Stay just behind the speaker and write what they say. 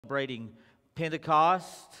Celebrating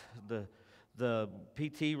Pentecost. The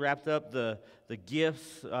PT wrapped up the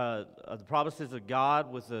gifts, of the promises of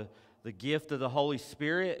God with the gift of the Holy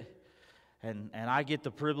Spirit, and I get the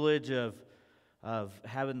privilege of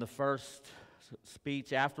having the first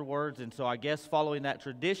speech afterwards. And so I guess following that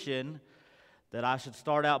tradition, that I should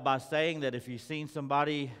start out by saying that if you've seen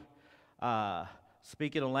somebody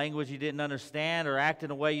speaking a language you didn't understand, or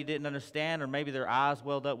acting a way you didn't understand, or maybe their eyes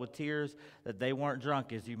welled up with tears, that they weren't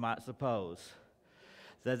drunk as you might suppose.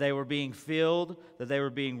 That they were being filled, that they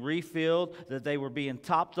were being refilled, that they were being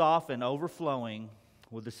topped off and overflowing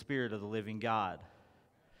with the Spirit of the living God.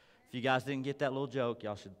 If you guys didn't get that little joke,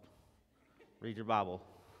 y'all should read your Bible.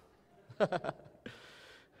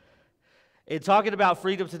 In talking about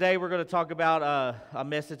freedom today, we're going to talk about a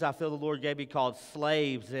message I feel the Lord gave me called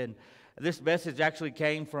Slaves. And this message actually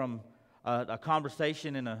came from a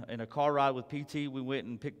conversation in a car ride with PT. We went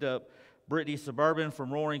and picked up Brittany Suburban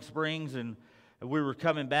from Roaring Springs, and we were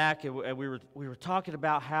coming back, and we were talking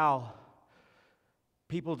about how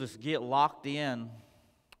people just get locked in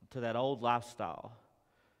to that old lifestyle.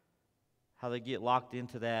 How they get locked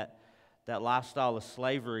into that lifestyle of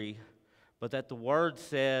slavery, but that the Word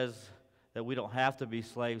says that we don't have to be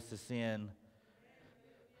slaves to sin.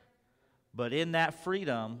 But in that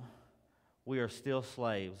freedom, we are still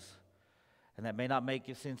slaves. And that may not make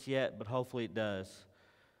sense yet, but hopefully it does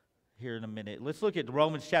here in a minute. Let's look at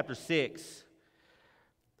Romans chapter 6,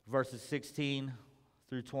 verses 16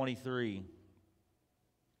 through 23. It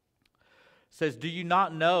says, "Do you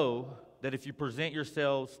not know that if you present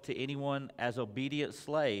yourselves to anyone as obedient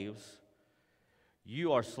slaves,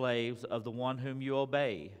 you are slaves of the one whom you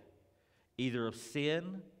obey, either of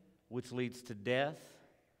sin, which leads to death,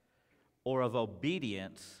 or of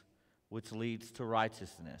obedience, which leads to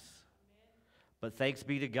righteousness? But thanks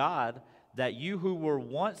be to God that you who were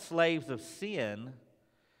once slaves of sin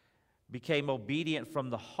became obedient from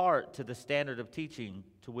the heart to the standard of teaching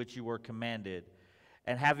to which you were commanded.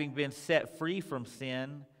 And having been set free from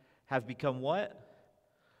sin, have become" what?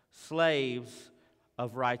 "Slaves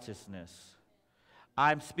of righteousness."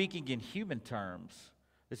 I'm speaking in human terms.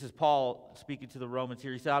 This is Paul speaking to the Romans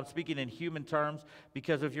here. He said, "I'm speaking in human terms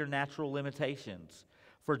because of your natural limitations.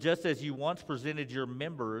 For just as you once presented your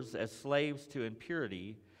members as slaves to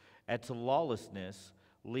impurity and to lawlessness,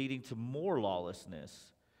 leading to more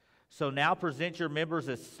lawlessness, so now present your members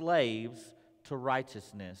as slaves to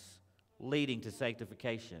righteousness, leading to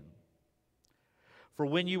sanctification. For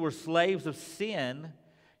when you were slaves of sin,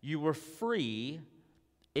 you were free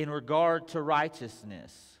in regard to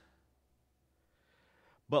righteousness.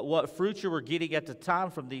 But what fruit you were getting at the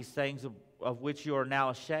time from these things of which you are now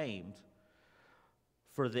ashamed?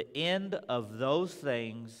 For the end of those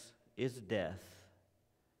things is death.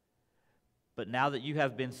 But now that you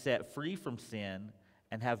have been set free from sin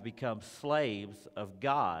and have become slaves of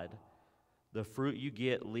God, the fruit you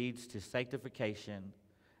get leads to sanctification,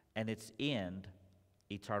 and its end,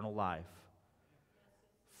 eternal life.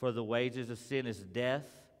 For the wages of sin is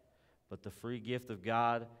death, but the free gift of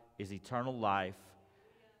God is eternal life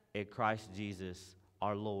in Christ Jesus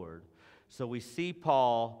our Lord." So we see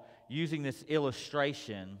Paul using this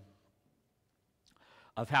illustration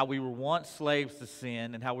of how we were once slaves to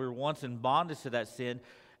sin and how we were once in bondage to that sin,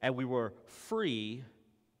 and we were free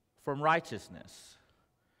from righteousness.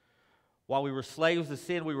 While we were slaves to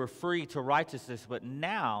sin, we were free to righteousness, but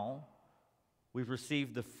now we've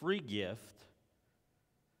received the free gift,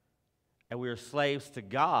 and we are slaves to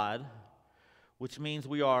God, which means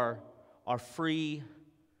we are free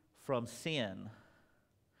from sin.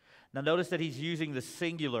 Now notice that he's using the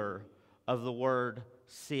singular of the word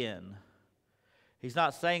sin. He's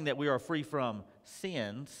not saying that we are free from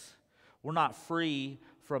sins. We're not free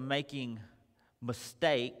from making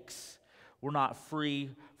mistakes. We're not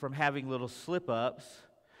free from having little slip-ups.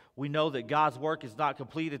 We know that God's work is not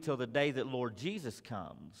complete until the day that Lord Jesus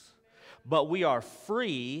comes. But we are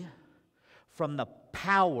free from the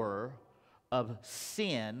power of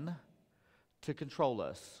sin to control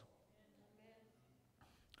us.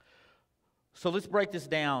 So let's break this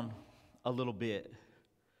down a little bit.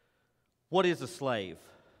 What is a slave?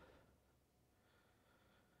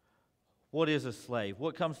 What is a slave?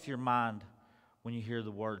 What comes to your mind when you hear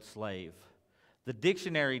the word slave? The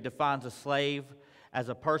dictionary defines a slave as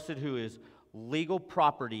a person who is legal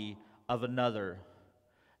property of another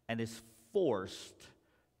and is forced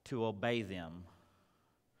to obey them.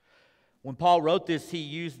 When Paul wrote this, he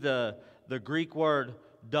used the Greek word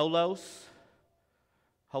doulos.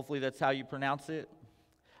 Hopefully that's how you pronounce it.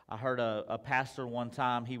 I heard a pastor one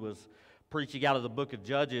time, he was preaching out of the book of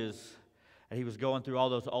Judges, And he was going through all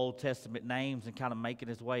those Old Testament names and kind of making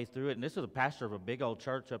his way through it. And this was a pastor of a big old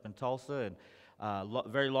church up in Tulsa, and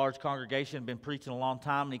very large congregation, been preaching a long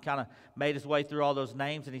time. And he kind of made his way through all those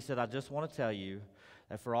names. And he said, I just want to tell you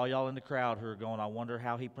that for all y'all in the crowd who are going, I wonder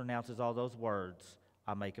how he pronounces all those words,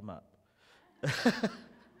 I make them up.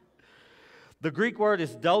 The Greek word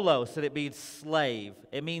is doulos, and it means slave.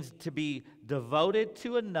 It means to be devoted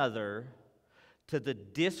to another to the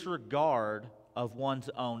disregard of one's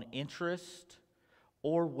own interest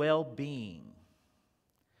or well-being.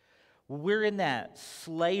 When we're in that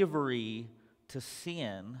slavery to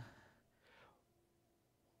sin,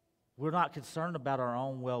 we're not concerned about our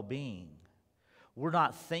own well-being. We're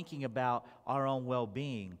not thinking about our own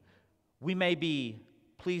well-being. We may be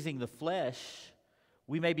pleasing the flesh.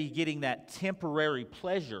 We may be getting that temporary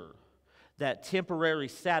pleasure, that temporary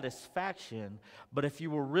satisfaction, but if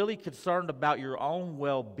you were really concerned about your own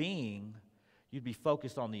well-being, you'd be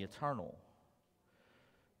focused on the eternal.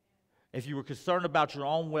 If you were concerned about your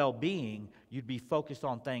own well-being, you'd be focused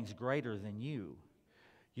on things greater than you.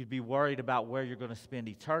 You'd be worried about where you're going to spend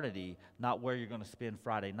eternity, not where you're going to spend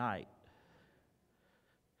Friday night.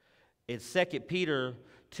 In 2 Peter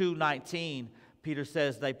 2:19, Peter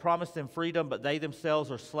says, they promised them freedom, but they themselves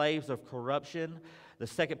are slaves of corruption. The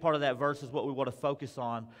second part of that verse is what we want to focus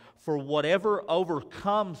on. For whatever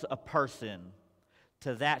overcomes a person,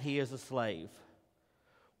 to that he is a slave.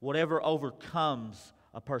 Whatever overcomes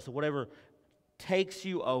a person, whatever takes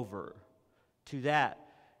you over, to that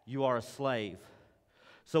you are a slave.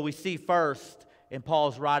 So we see first in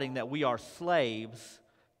Paul's writing that we are slaves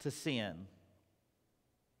to sin.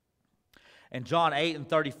 In John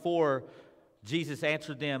 8:34, Jesus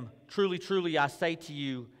answered them, truly, truly, I say to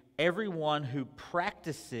you, everyone who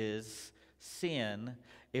practices sin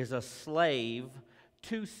is a slave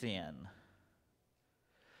to sin.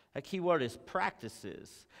 That key word is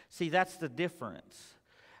practices. See, that's the difference.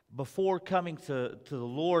 Before coming to the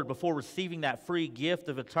Lord, before receiving that free gift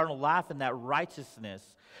of eternal life and that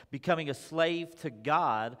righteousness, becoming a slave to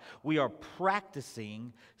God, we are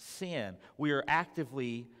practicing sin. We are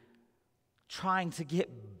actively trying to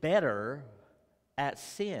get better at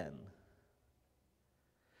sin.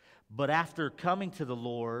 But after coming to the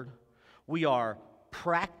Lord, we are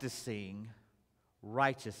practicing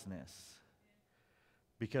righteousness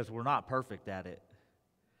because we're not perfect at it.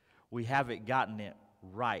 We haven't gotten it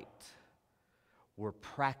right. We're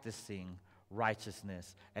practicing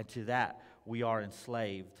righteousness, and to that we are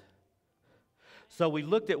enslaved. So we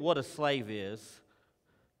looked at what a slave is,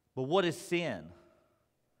 but what is sin?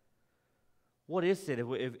 What is sin?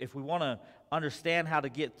 If we want to understand how to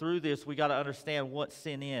get through this, we got to understand what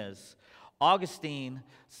sin is. Augustine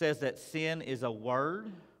says that sin is a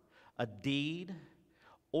word, a deed,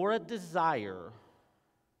 or a desire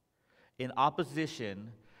in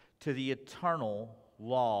opposition to the eternal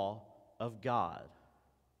law of God.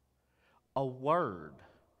 A word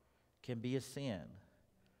can be a sin.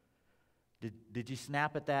 Did you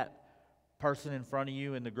snap at that person in front of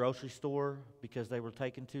you in the grocery store because they were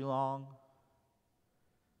taking too long?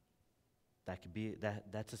 That could be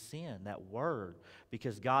that's a sin, that word,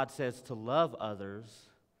 because God says to love others.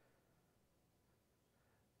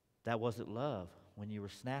 That wasn't love when you were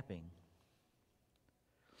snapping.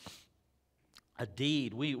 A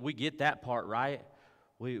deed, we get that part right.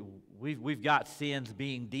 We've got sins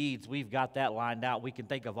being deeds. We've got that lined out. We can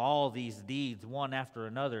think of all these deeds, one after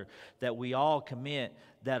another, that we all commit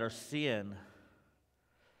that are sin.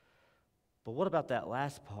 But what about that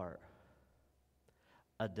last part?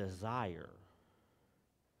 A desire.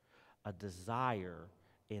 A desire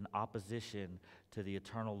in opposition to the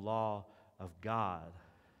eternal law of God.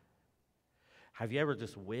 Have you ever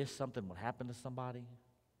just wished something would happen to somebody?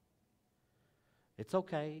 It's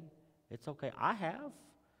okay. It's okay. I have.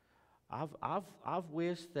 I've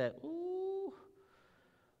wished that, ooh.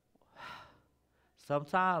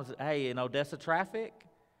 Sometimes, hey, in Odessa traffic,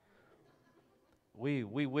 we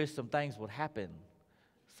wish some things would happen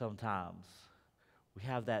sometimes. We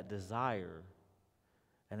have that desire,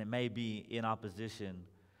 and it may be in opposition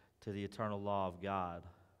to the eternal law of God.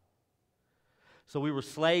 So we were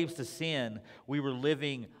slaves to sin. We were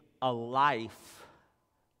living a life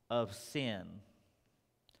of sin.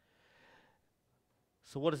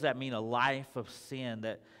 So what does that mean, a life of sin?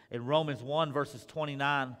 That in Romans 1, verses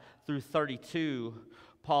 29 through 32,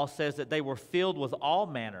 Paul says that they were filled with all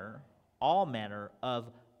manner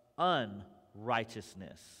of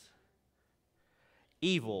unrighteousness,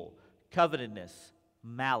 evil, covetousness,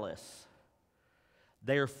 malice.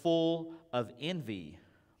 They are full of envy,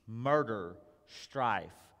 murder,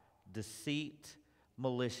 strife, deceit,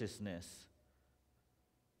 maliciousness.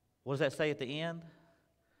 What does that say at the end?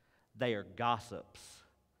 They are gossips.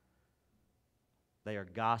 They are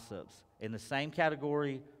gossips. In the same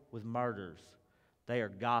category with murders. They are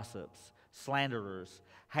gossips, slanderers,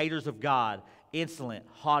 haters of God, insolent,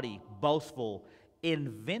 haughty, boastful,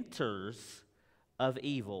 inventors of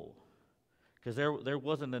evil. Because there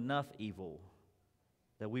wasn't enough evil,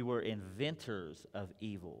 that we were inventors of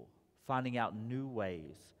evil, finding out new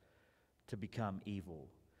ways to become evil.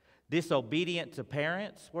 Disobedient to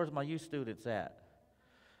parents. Where's my youth students at?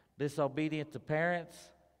 Disobedient to parents.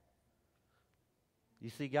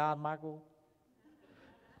 You see God, Michael?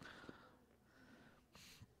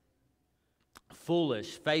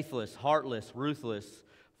 Foolish, faithless, heartless, ruthless.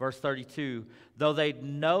 Verse 32, though they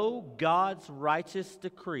know God's righteous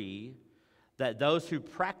decree that those who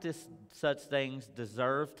practice such things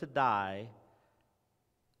deserve to die,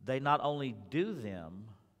 they not only do them,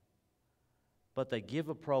 but they give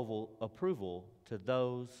approval to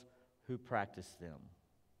those who practice them.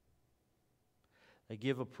 They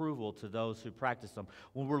give approval to those who practice them.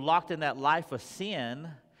 When we're locked in that life of sin,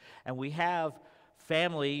 and we have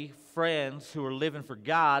family, friends who are living for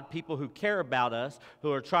God, people who care about us,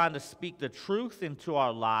 who are trying to speak the truth into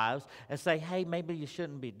our lives and say, hey, maybe you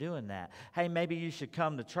shouldn't be doing that. Hey, maybe you should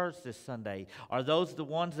come to church this Sunday. Are those the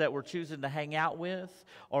ones that we're choosing to hang out with?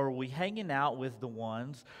 Or are we hanging out with the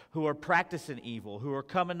ones who are practicing evil, who are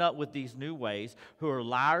coming up with these new ways, who are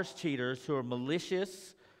liars, cheaters, who are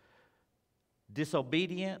malicious,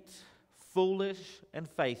 disobedient, foolish, and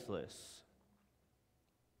faithless?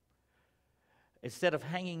 Instead of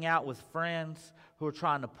hanging out with friends who are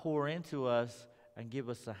trying to pour into us and give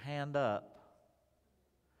us a hand up,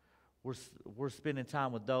 we're spending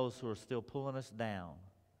time with those who are still pulling us down.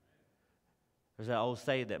 There's that old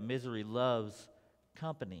saying that misery loves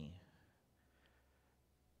company.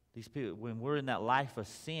 These people, when we're in that life of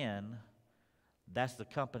sin, that's the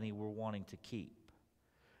company we're wanting to keep,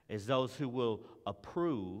 is those who will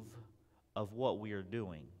approve of what we are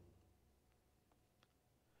doing.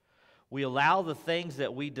 We allow the things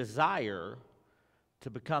that we desire to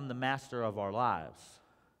become the master of our lives.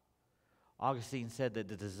 Augustine said that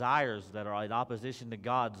the desires that are in opposition to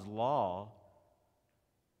God's law,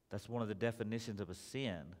 that's one of the definitions of a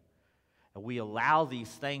sin. And we allow these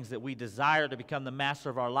things that we desire to become the master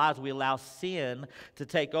of our lives. We allow sin to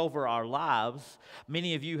take over our lives.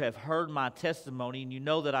 Many of you have heard my testimony, and you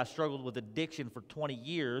know that I struggled with addiction for 20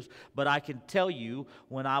 years. But I can tell you,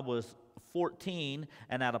 when I was 14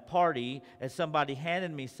 and at a party and somebody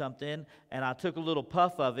handed me something and I took a little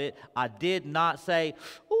puff of it, I did not say,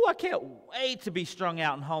 "Oh, I can't wait to be strung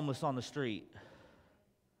out and homeless on the street."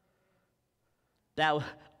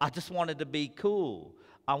 I just wanted to be cool.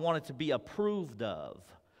 I wanted to be approved of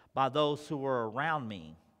by those who were around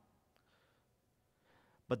me.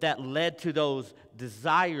 But that led to those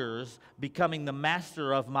desires becoming the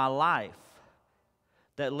master of my life.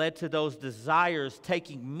 That led to those desires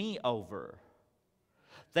taking me over.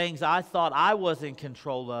 Things I thought I was in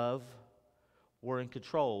control of were in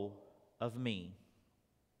control of me.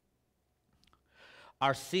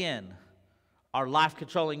 Our sin, our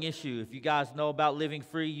life-controlling issue. If you guys know about Living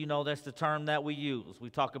Free, you know that's the term that we use. We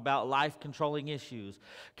talk about life-controlling issues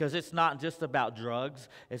because it's not just about drugs.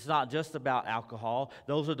 It's not just about alcohol.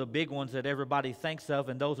 Those are the big ones that everybody thinks of,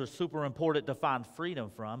 and those are super important to find freedom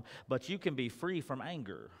from. But you can be free from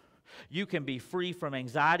anger. You can be free from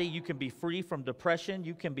anxiety. You can be free from depression.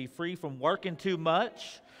 You can be free from working too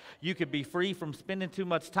much. You can be free from spending too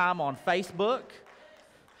much time on Facebook.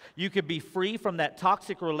 You could be free from that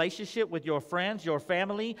toxic relationship with your friends, your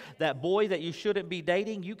family, that boy that you shouldn't be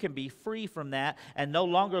dating. You can be free from that and no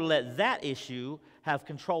longer let that issue have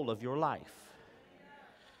control of your life.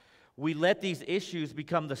 We let these issues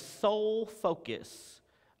become the sole focus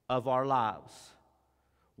of our lives.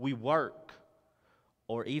 We work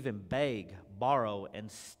or even beg, borrow,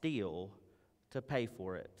 and steal to pay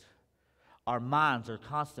for it. Our minds are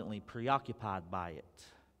constantly preoccupied by it.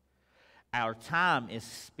 Our time is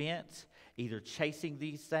spent either chasing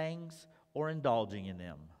these things or indulging in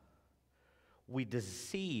them. We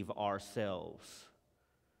deceive ourselves.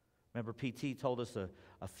 Remember, PT told us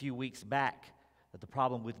a few weeks back that the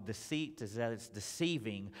problem with deceit is that it's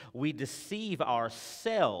deceiving. We deceive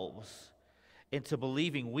ourselves into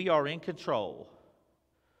believing we are in control.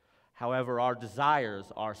 However, our desires,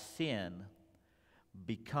 our sin,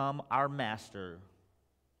 become our master,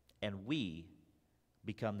 and we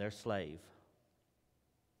become their slave.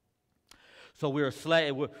 So we're a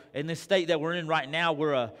slave. In this state that we're in right now,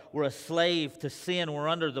 we're a slave to sin. We're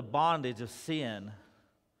under the bondage of sin.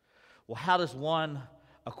 Well, how does one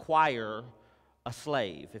acquire a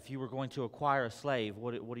slave? If you were going to acquire a slave,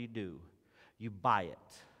 what do? You buy it.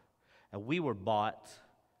 And we were bought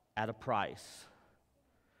at a price.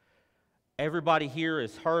 Everybody here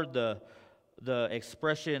has heard the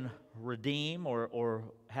expression redeem or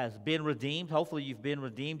has been redeemed. Hopefully you've been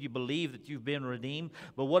redeemed. You believe that you've been redeemed.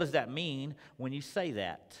 But what does that mean when you say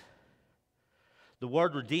that? The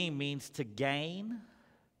word redeem means to gain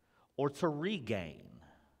or to regain.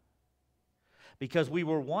 Because we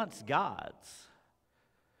were once God's.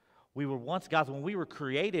 We were once God's. When we were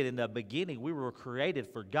created in the beginning, we were created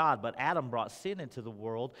for God, but Adam brought sin into the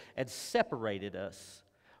world and separated us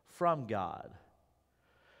from God.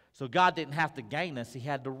 So God didn't have to gain us, He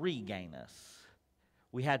had to regain us.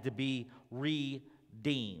 We had to be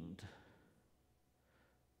redeemed.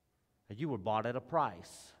 And you were bought at a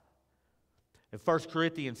price. In 1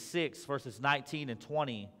 Corinthians 6, verses 19 and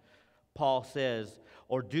 20, Paul says,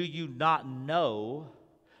 "Or do you not know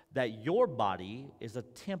that your body is a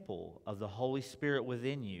temple of the Holy Spirit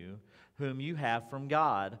within you, whom you have from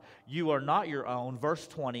God? You are not your own." Verse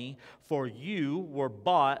 20, "For you were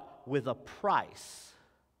bought with a price.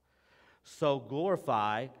 So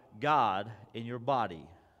glorify God in your body."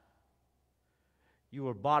 You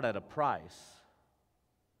were bought at a price.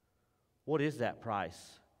 What is that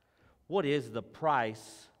price? What is the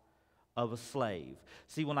price of a slave?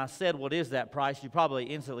 See, when I said what is that price, you probably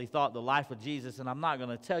instantly thought the life of Jesus, and I'm not going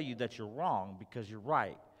to tell you that you're wrong because you're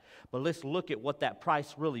right. But let's look at what that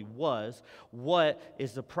price really was. What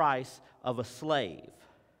is the price of a slave?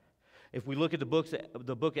 If we look at the book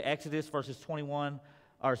of Exodus,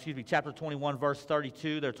 chapter 21, verse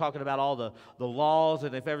 32, they're talking about all the laws,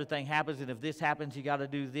 and if everything happens, and if this happens, you got to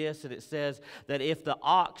do this. And it says that if the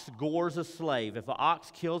ox gores a slave, if an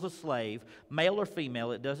ox kills a slave, male or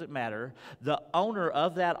female, it doesn't matter, the owner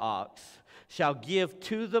of that ox shall give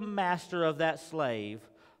to the master of that slave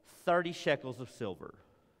 30 shekels of silver.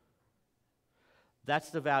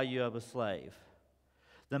 That's the value of a slave.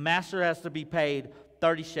 The master has to be paid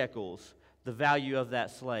 30 shekels, the value of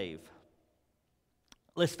that slave.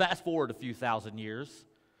 Let's fast forward a few thousand years,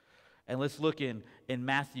 and let's look in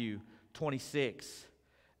Matthew 26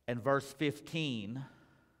 and verse 15.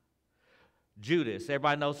 Judas,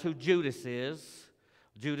 everybody knows who Judas is.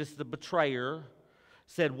 Judas the betrayer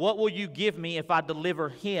said, "What will you give me if I deliver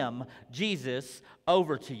him, Jesus,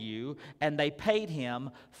 over to you?" And they paid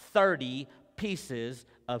him 30 pieces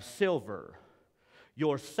of silver.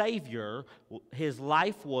 Your Savior, his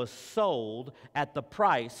life was sold at the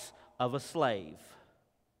price of a slave.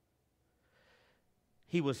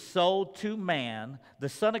 He was sold to man. The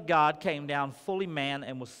Son of God came down fully man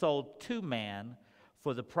and was sold to man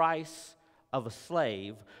for the price of a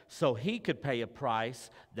slave, so he could pay a price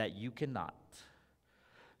that you cannot.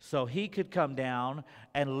 So he could come down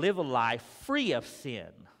and live a life free of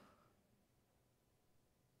sin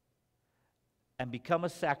and become a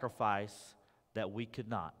sacrifice that we could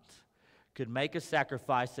not. Could make a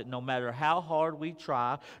sacrifice that no matter how hard we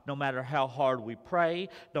try, no matter how hard we pray,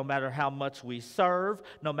 no matter how much we serve,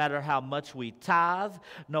 no matter how much we tithe,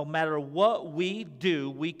 no matter what we do,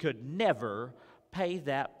 we could never pay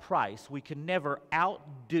that price. We could never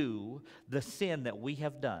outdo the sin that we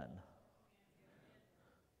have done.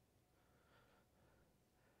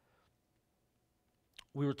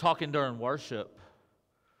 We were talking during worship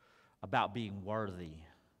about being worthy,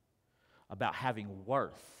 about having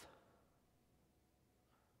worth.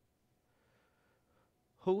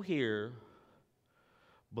 Who here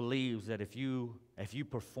believes that if you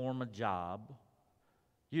perform a job,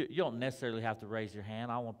 you don't necessarily have to raise your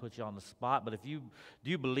hand. I don't want to put you on the spot, but do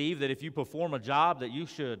you believe that if you perform a job that you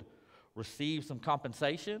should receive some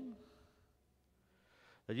compensation?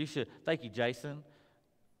 That you should, thank you, Jason.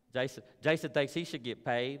 Jason thinks he should get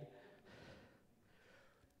paid.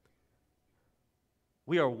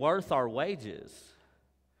 We are worth our wages.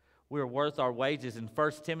 We are worth our wages. In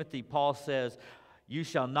 1 Timothy, Paul says, "You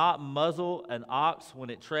shall not muzzle an ox when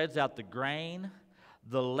it treads out the grain.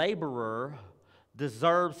 The laborer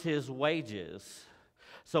deserves his wages."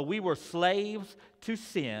 So we were slaves to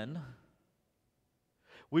sin.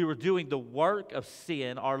 We were doing the work of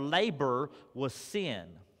sin. Our labor was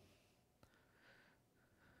sin.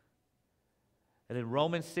 And in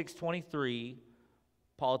Romans 6:23,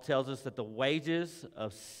 Paul tells us that the wages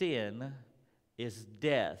of sin is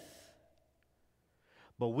death.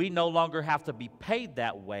 But we no longer have to be paid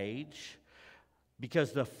that wage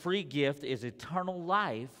because the free gift is eternal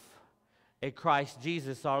life in Christ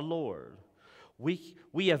Jesus our Lord.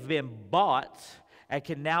 We have been bought and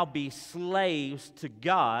can now be slaves to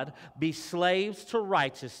God, be slaves to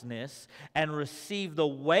righteousness, and receive the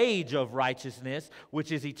wage of righteousness,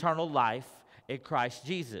 which is eternal life in Christ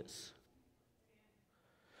Jesus.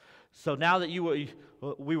 So now that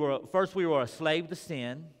we were a slave to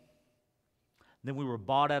sin. Then we were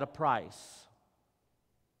bought at a price.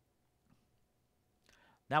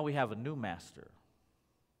 Now we have a new master.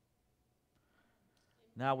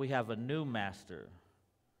 Now we have a new master.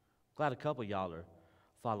 Glad a couple of y'all are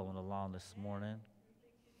following along this morning.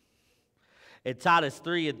 In Titus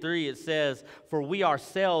 3:3 it says, "For we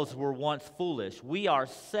ourselves were once foolish." We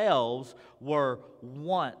ourselves were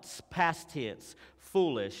once, past tense,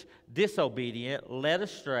 foolish, disobedient, led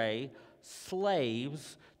astray,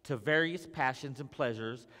 slaves to various passions and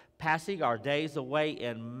pleasures, passing our days away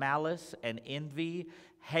in malice and envy,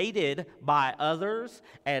 hated by others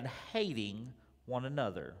and hating one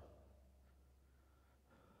another.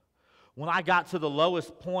 When I got to the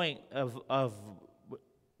lowest point of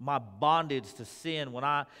my bondage to sin, when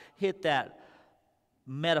I hit that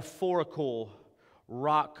metaphorical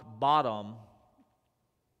rock bottom,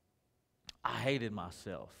 I hated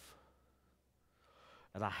myself.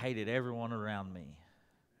 And I hated everyone around me.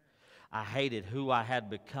 I hated who I had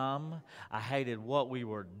become. I hated what we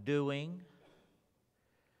were doing.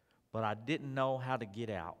 But I didn't know how to get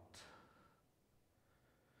out.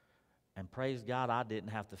 And praise God, I didn't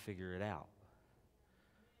have to figure it out.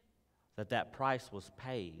 That price was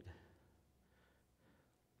paid.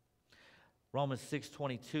 Romans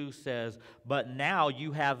 6:22 says, "But now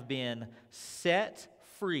you have been set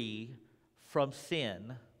free from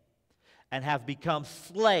sin and have become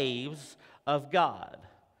slaves of God.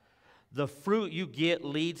 The fruit you get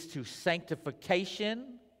leads to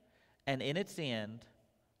sanctification and in its end,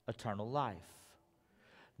 eternal life."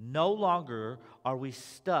 No longer are we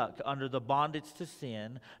stuck under the bondage to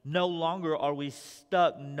sin. No longer are we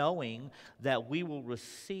stuck knowing that we will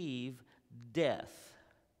receive death,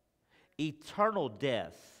 eternal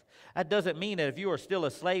death. That doesn't mean that if you are still a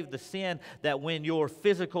slave to sin, that when your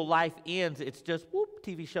physical life ends, it's just, whoop,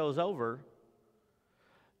 TV show's over.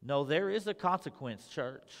 No, there is a consequence,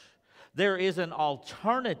 church. There is an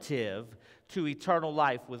alternative to eternal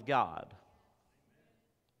life with God.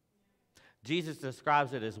 Jesus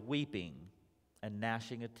describes it as weeping and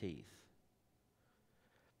gnashing of teeth.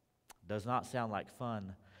 Does not sound like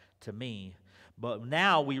fun to me, but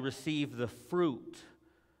now we receive the fruit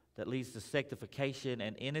that leads to sanctification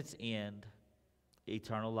and in its end,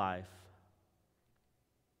 eternal life.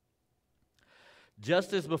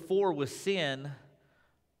 Just as before with sin,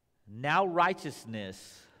 now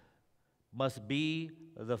righteousness must be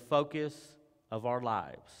the focus of our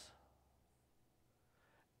lives.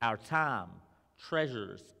 Our time,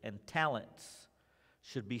 treasures, and talents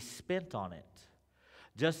should be spent on it.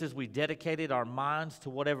 Just as we dedicated our minds to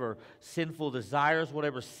whatever sinful desires,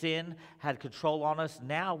 whatever sin had control on us,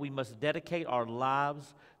 now we must dedicate our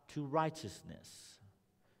lives to righteousness.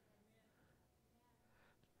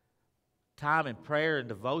 Time in prayer and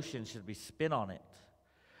devotion should be spent on it.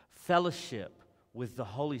 Fellowship with the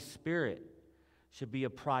Holy Spirit should be a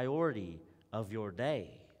priority of your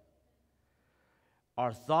day.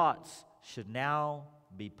 Our thoughts should now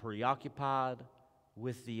be preoccupied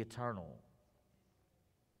with the eternal.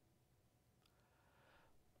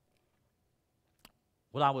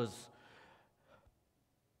 When I was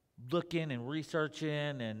looking and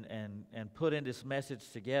researching and putting this message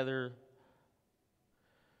together,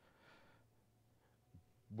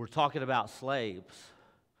 we're talking about slaves.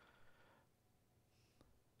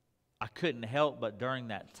 I couldn't help but during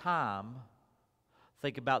that time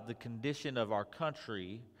think about the condition of our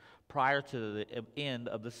country prior to the end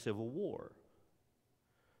of the Civil War.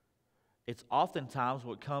 It's oftentimes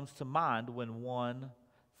what comes to mind when one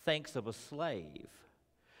thinks of a slave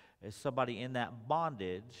as somebody in that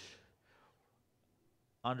bondage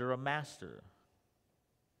under a master,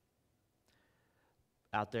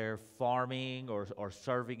 out there farming or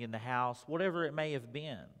serving in the house, whatever it may have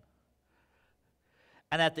been.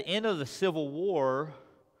 And at the end of the Civil War,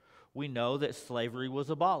 we know that slavery was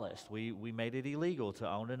abolished. We made it illegal to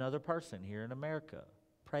own another person here in America.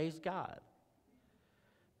 Praise God.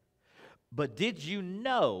 But did you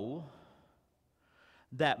know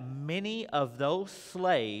that many of those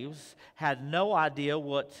slaves had no idea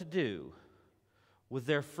what to do with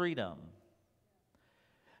their freedom?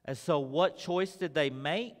 And so what choice did they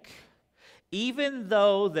make? Even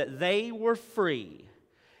though that they were free,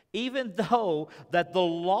 even though that the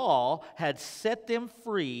law had set them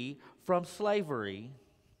free from slavery,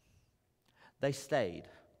 they stayed.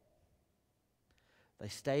 They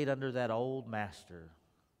stayed under that old master.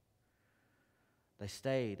 They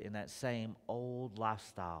stayed in that same old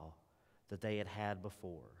lifestyle that they had had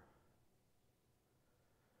before.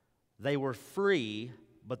 They were free,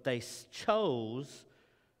 but they chose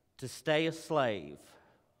to stay a slave.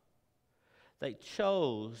 They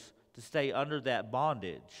chose to stay under that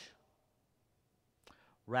bondage.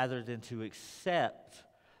 rather than to accept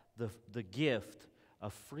the gift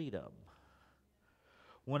of freedom.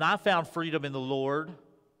 When I found freedom in the Lord,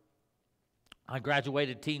 I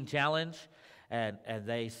graduated Teen Challenge, and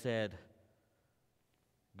they said,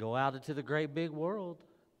 go out into the great big world.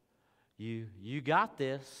 You got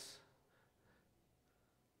this.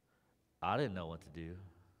 I didn't know what to do.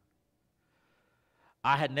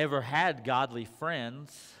 I had never had godly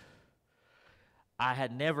friends. I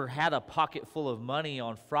had never had a pocket full of money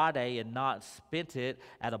on Friday and not spent it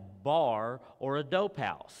at a bar or a dope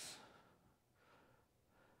house.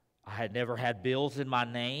 I had never had bills in my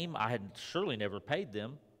name. I had surely never paid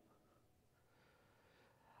them.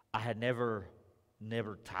 I had never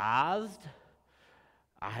tithed.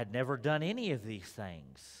 I had never done any of these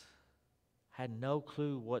things. I had no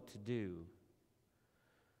clue what to do.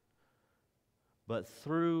 But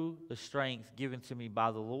through the strength given to me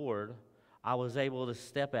by the Lord, I was able to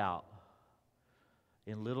step out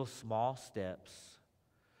in little small steps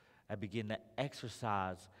and begin to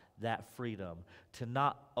exercise that freedom, to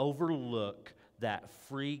not overlook that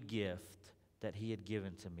free gift that He had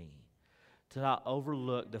given to me, to not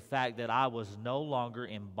overlook the fact that I was no longer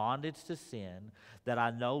in bondage to sin, that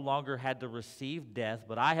I no longer had to receive death,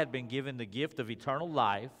 but I had been given the gift of eternal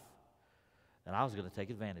life, and I was going to take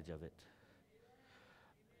advantage of it.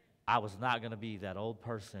 I was not going to be that old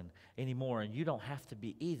person anymore, and you don't have to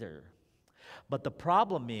be either. But the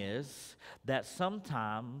problem is that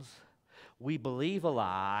sometimes we believe a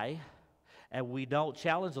lie, and we don't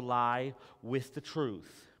challenge a lie with the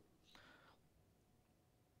truth.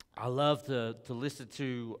 I love to listen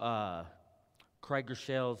to Craig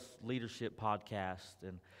Groeschel's leadership podcast,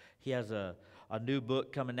 and he has a new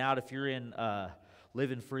book coming out. If you're in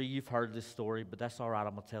Living Free, you've heard this story, but that's all right,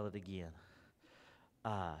 I'm going to tell it again.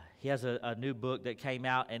 He has a new book that came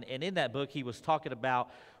out, and in that book he was talking about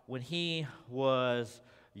when he was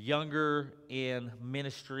younger in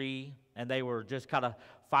ministry, and they were just kind of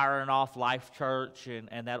firing off Life Church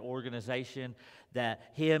and that organization, that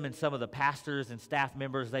him and some of the pastors and staff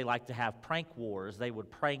members, they like to have prank wars. They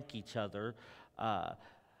would prank each other.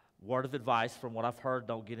 Word of advice from what I've heard,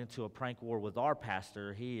 don't get into a prank war with our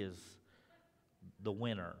pastor. He is the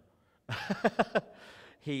winner.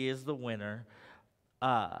 He is the winner.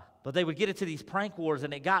 But they would get into these prank wars,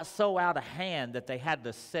 and it got so out of hand that they had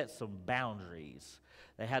to set some boundaries.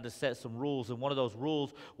 They had to set some rules, and one of those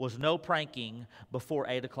rules was no pranking before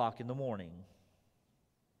 8 o'clock in the morning.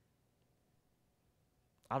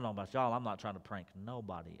 I don't know about y'all, I'm not trying to prank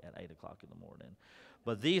nobody at 8 o'clock in the morning.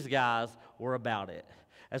 But these guys were about it.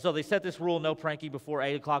 And so they set this rule, no pranking before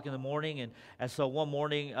 8 o'clock in the morning. And so one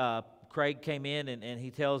morning, Craig came in, and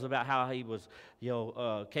he tells about how he was,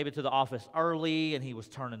 came into the office early, and he was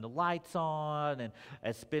turning the lights on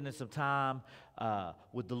and spending some time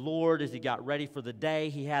with the Lord as he got ready for the day.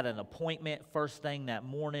 He had an appointment first thing that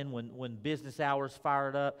morning when business hours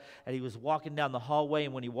fired up, and he was walking down the hallway,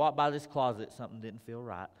 and when he walked by this closet, something didn't feel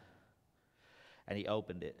right. And he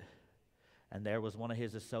opened it, and there was one of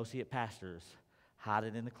his associate pastors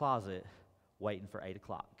hiding in the closet waiting for 8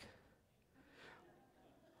 o'clock.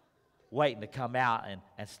 Waiting to come out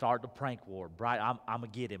and start the prank war. I'm going to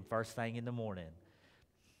get him first thing in the morning.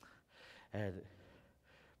 And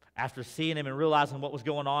after seeing him and realizing what was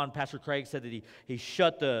going on, Pastor Craig said that he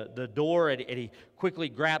shut the door and he quickly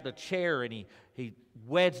grabbed a chair and he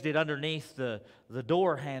wedged it underneath the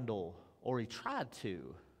door handle, or he tried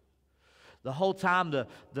to. The whole time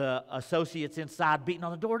the associates inside beating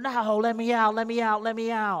on the door, no, let me out, let me out, let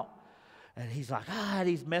me out. And he's like, and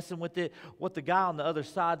he's messing with it. What the guy on the other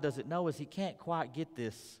side doesn't know is he can't quite get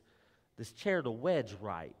this chair to wedge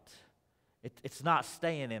right. It's not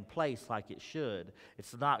staying in place like it should.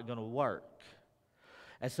 It's not going to work.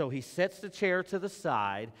 And so he sets the chair to the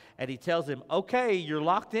side, and he tells him, okay, you're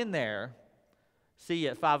locked in there. See you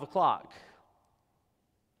at 5 o'clock.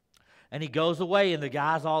 And he goes away, and the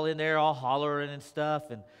guy's all in there, all hollering and stuff.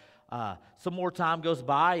 And some more time goes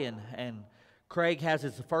by, and Craig has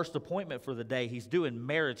his first appointment for the day. He's doing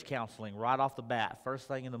marriage counseling right off the bat, first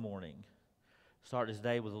thing in the morning. Start his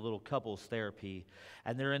day with a little couples therapy.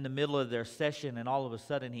 And they're in the middle of their session, and all of a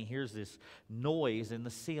sudden he hears this noise in the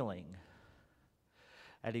ceiling.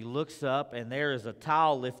 And he looks up, and there is a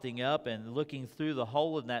tile lifting up, and looking through the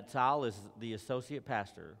hole in that tile is the associate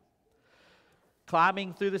pastor,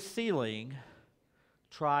 climbing through the ceiling,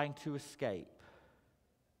 trying to escape.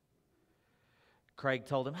 Craig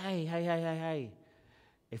told him, hey,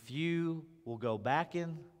 if you will go back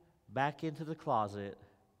into the closet,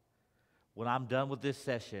 when I'm done with this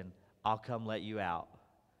session, I'll come let you out.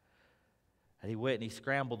 And he went and he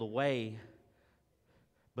scrambled away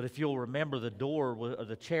But if you'll remember,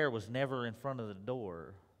 the chair was never in front of the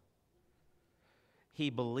door. He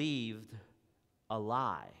believed a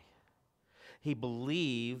lie. He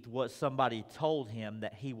believed what somebody told him,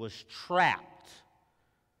 that he was trapped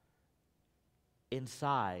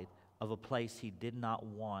inside of a place he did not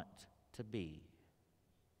want to be.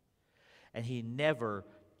 And he never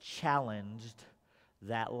challenged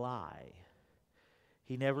that lie.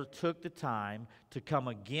 He never took the time to come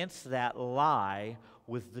against that lie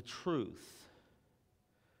with the truth.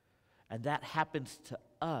 And that happens to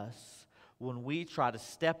us when we try to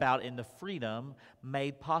step out in the freedom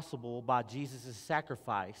made possible by Jesus'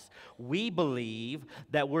 sacrifice. We believe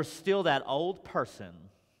that we're still that old person,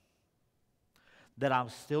 that I'm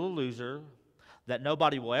still a loser, that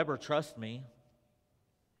nobody will ever trust me,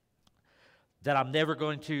 that I'm never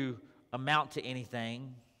going to amount to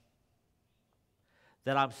anything,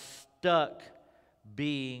 that I'm stuck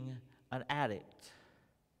being an addict,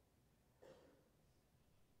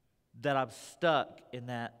 that I'm stuck in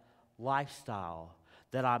that lifestyle,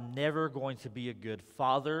 that I'm never going to be a good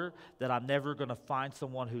father, that I'm never going to find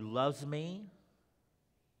someone who loves me,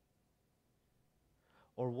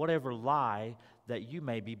 or whatever lie that you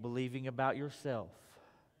may be believing about yourself.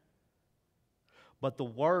 But the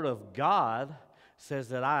Word of God says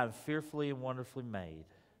that I am fearfully and wonderfully made.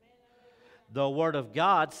 The Word of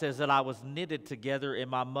God says that I was knitted together in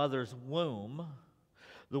my mother's womb.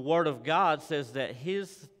 The Word of God says that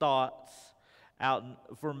His thoughts out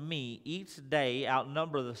for me each day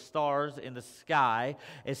outnumber the stars in the sky.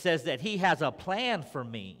 It says that He has a plan for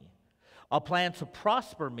me, a plan to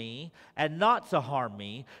prosper me and not to harm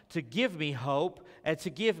me, to give me hope and to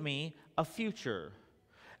give me a future.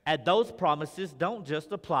 And those promises don't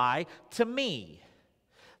just apply to me.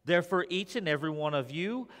 They're for each and every one of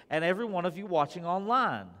you and every one of you watching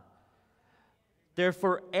online. They're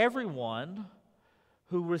for everyone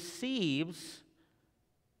who receives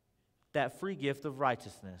that free gift of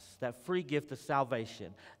righteousness, that free gift of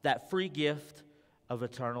salvation, that free gift of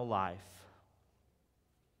eternal life.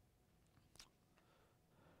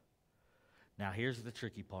 Now here's the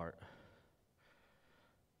tricky part.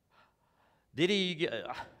 Did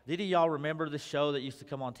y'all remember the show that used to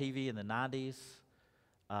come on TV in the 90s?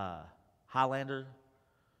 Highlander.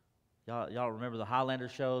 Y'all remember the Highlander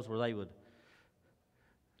shows where they would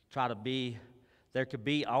try to be, there could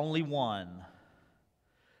be only one.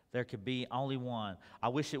 There could be only one. I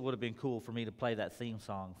wish it would have been cool for me to play that theme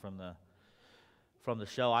song from the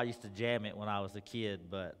show. I used to jam it when I was a kid,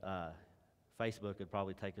 but Facebook would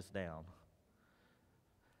probably take us down.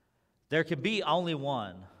 There can be only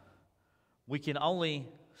one. We can only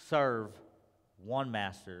serve one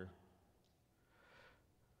master.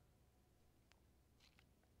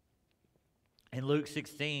 In Luke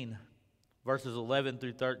 16, verses 11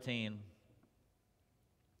 through 13,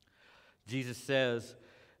 Jesus says,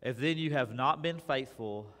 "If then you have not been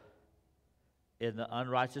faithful in the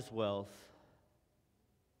unrighteous wealth,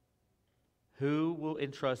 who will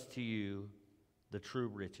entrust to you the true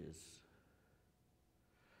riches?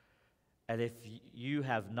 And if you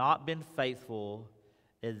have not been faithful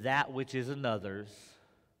in that which is another's,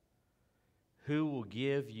 who will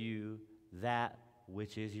give you that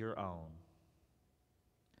which is your own?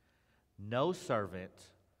 No servant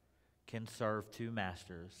can serve two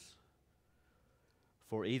masters,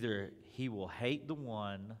 for either he will hate the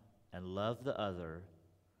one and love the other,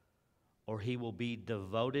 or he will be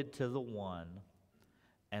devoted to the one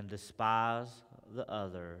and despise the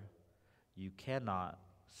other. You cannot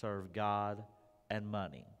serve God and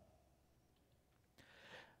money."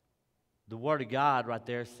 The Word of God right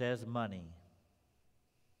there says money.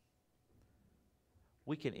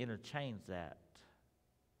 We can interchange that.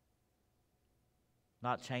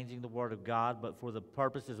 Not changing the Word of God, but for the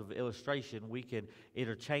purposes of illustration, we can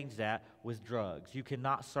interchange that with drugs. You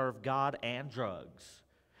cannot serve God and drugs.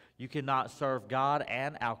 You cannot serve God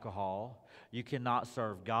and alcohol. You cannot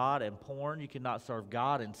serve God and porn. You cannot serve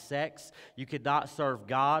God and sex. You cannot serve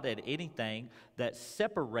God at anything that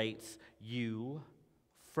separates you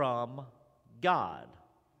from God.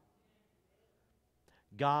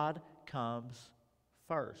 God comes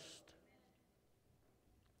first.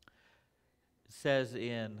 It says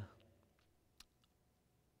in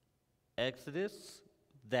Exodus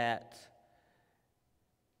that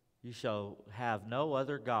you shall have no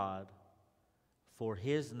other God, for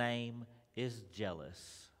his name is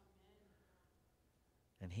jealous.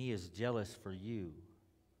 And he is jealous for you.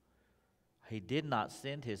 He did not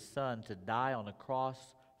send his son to die on a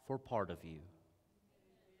cross for part of you.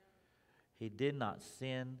 He did not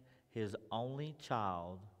send his only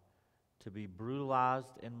child to be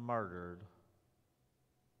brutalized and murdered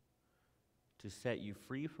to set you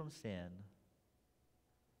free from sin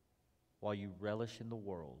while you relish in the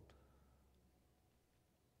world.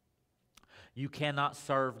 You cannot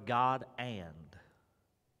serve God and.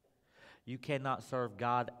 You cannot serve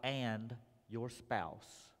God and your spouse.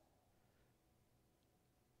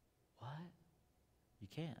 What? You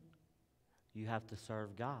can't. You have to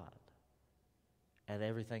serve God, and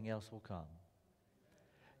everything else will come.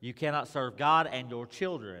 You cannot serve God and your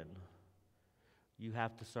children. You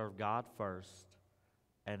have to serve God first,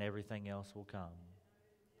 and everything else will come.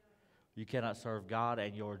 You cannot serve God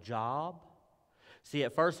and your job. See,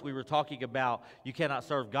 at first we were talking about you cannot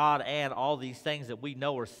serve God and all these things that we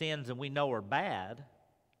know are sins and we know are bad.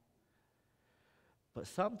 But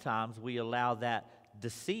sometimes we allow that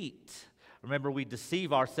deceit. Remember, we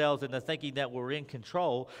deceive ourselves into thinking that we're in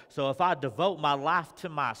control. So if I devote my life to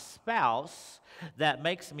my spouse, that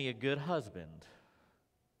makes me a good husband.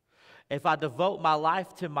 If I devote my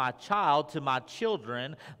life to my child, to my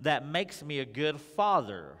children, that makes me a good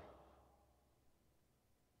father.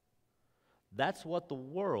 That's what the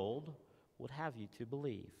world would have you to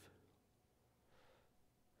believe.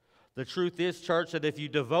 The truth is, church, that if you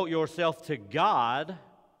devote yourself to God,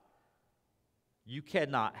 you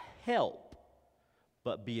cannot help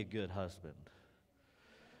but be a good husband.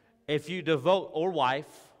 If you devote, or wife,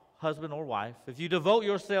 husband or wife, if you devote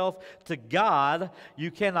yourself to God,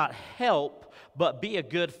 you cannot help but be a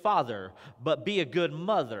good father, but be a good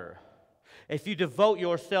mother. If you devote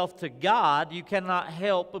yourself to God, you cannot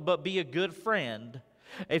help but be a good friend.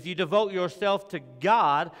 If you devote yourself to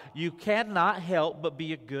God, you cannot help but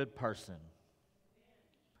be a good person.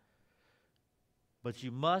 But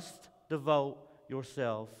you must devote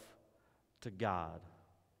yourself to God.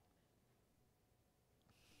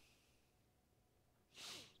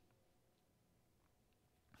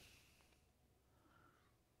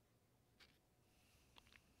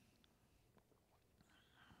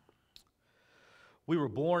 We were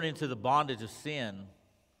born into the bondage of sin.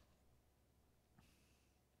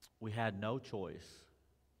 We had no choice.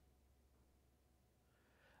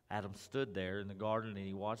 Adam stood there in the garden and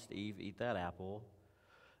he watched Eve eat that apple,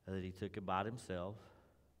 and then he took a bite himself,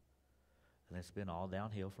 and it's been all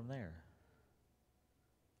downhill from there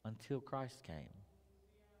until Christ came.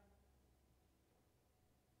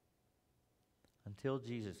 Until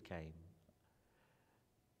Jesus came.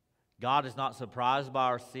 God is not surprised by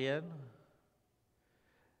our sin.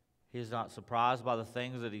 He's not surprised by the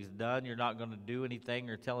things that he's done. You're not going to do anything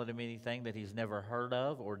or telling him anything that he's never heard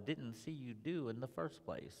of or didn't see you do in the first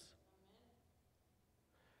place.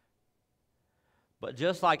 But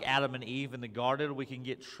just like Adam and Eve in the garden, we can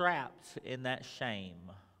get trapped in that shame.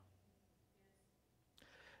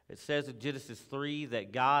 It says in Genesis 3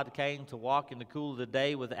 that God came to walk in the cool of the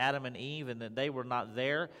day with Adam and Eve and that they were not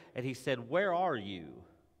there. And he said, "Where are you?"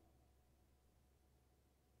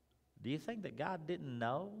 Do you think that God didn't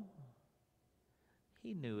know?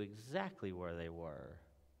 He knew exactly where they were.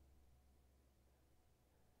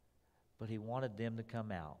 But he wanted them to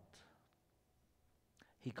come out.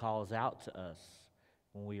 He calls out to us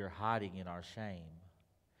when we are hiding in our shame.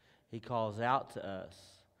 He calls out to us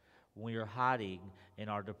when we are hiding in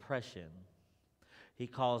our depression. He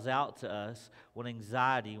calls out to us when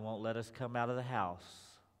anxiety won't let us come out of the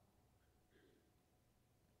house.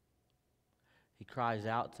 He cries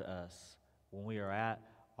out to us when we are at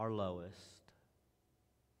our lowest.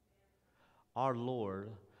 Our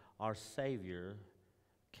Lord, our Savior,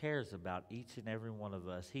 cares about each and every one of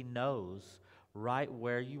us. He knows right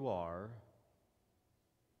where you are.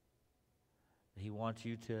 He wants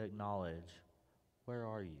you to acknowledge, where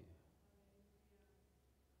are you?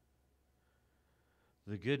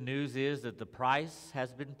 The good news is that the price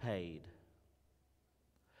has been paid.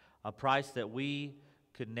 A price that we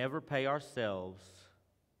could never pay ourselves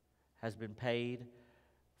has been paid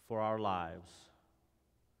for our lives.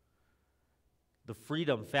 The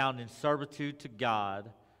freedom found in servitude to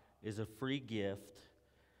God is a free gift,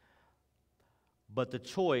 but the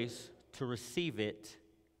choice to receive it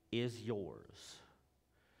is yours.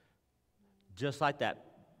 Just like that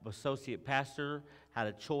associate pastor had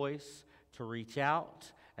a choice to reach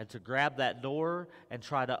out and to grab that door and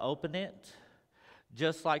try to open it,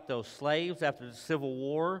 just like those slaves after the Civil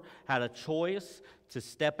War had a choice to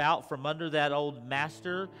step out from under that old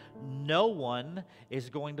master, no one is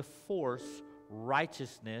going to force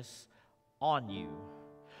righteousness on you.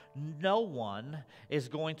 No one is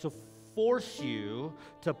going to force you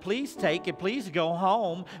to please take and please go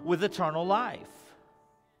home with eternal life.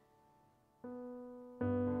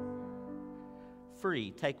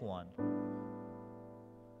 Free, take one.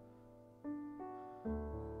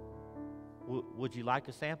 Would you like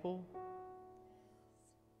a sample?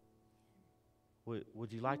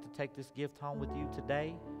 Would you like to take this gift home with you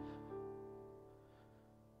today?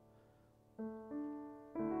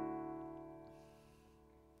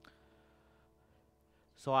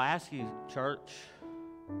 So I ask you, church,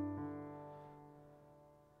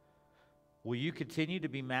 will you continue to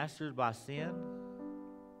be mastered by sin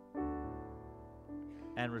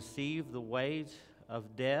and receive the wage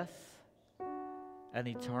of death and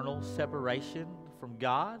eternal separation from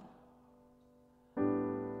God?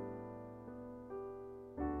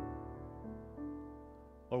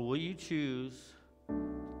 Or will you choose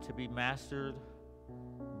to be mastered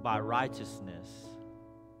by righteousness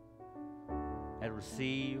and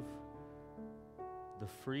receive the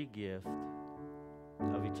free gift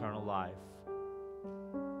of eternal life?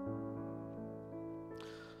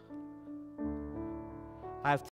 I have